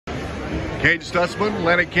Kadin Stutzman,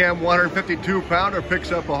 Atlantic Cam 152-pounder,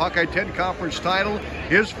 picks up a Hawkeye 10 Conference title,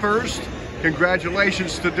 his first.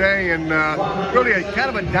 Congratulations today, and really a kind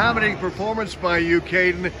of a dominating performance by you,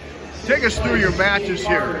 Kadin. Take us through your matches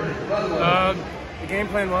here. The game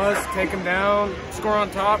plan was take them down, score on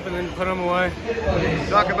top, and then put them away.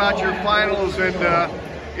 Talk about your finals, and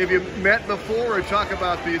if you met before, or talk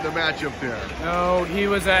about the matchup there. No, he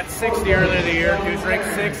was at 60 earlier in the year. He was ranked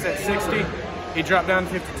 6th at 60. He dropped down to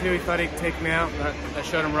 52. He thought he could take me out. I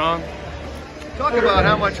showed him wrong. Talk about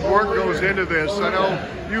how much work goes into this. I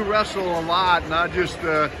know you wrestle a lot, not just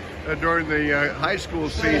during the high school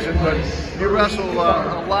season, but you wrestle a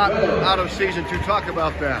lot out of season to talk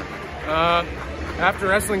about that. After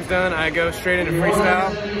wrestling's done, I go straight into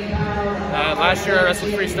freestyle. Last year I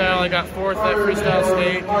wrestled freestyle. I got 4th at freestyle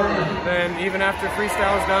state. Then even after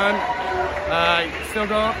freestyle is done, I still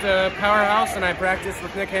go up to Powerhouse and I practice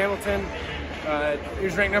with Nick Hamilton. He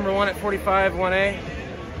was ranked #1 at 45, 1A.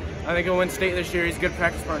 I think he'll win state this year. He's a good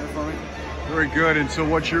practice partner for me. Very good. And so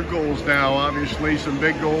what's your goals now? Obviously some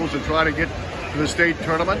big goals to try to get to the state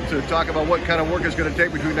tournament, to talk about what kind of work it's going to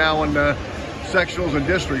take between now and sectionals and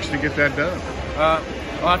districts to get that done.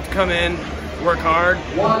 I'll have to come in, work hard,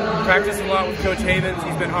 practice a lot with Coach Havens.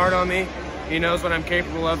 He's been hard on me. He knows what I'm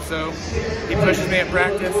capable of, so he pushes me at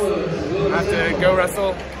practice. I have to go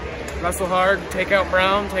wrestle hard, take out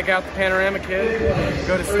Brown, take out the Panorama kid,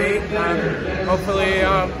 go to state, hopefully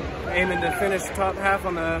aiming to finish top half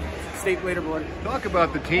on the state leaderboard. Talk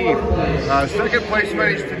about the team. Second place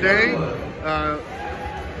finish today.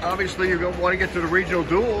 Obviously, you want to get to the regional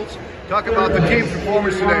duels. Talk about the team's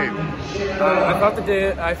performance today. I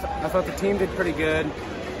thought the team did pretty good.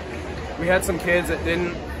 We had some kids that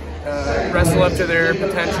didn't wrestle up to their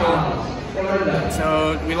potential,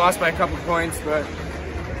 so we lost by a couple points, but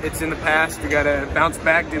it's in the past. We got to bounce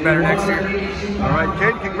back, do better next year. All right,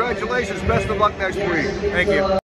 Kadin, congratulations. Best of luck next week. Thank you.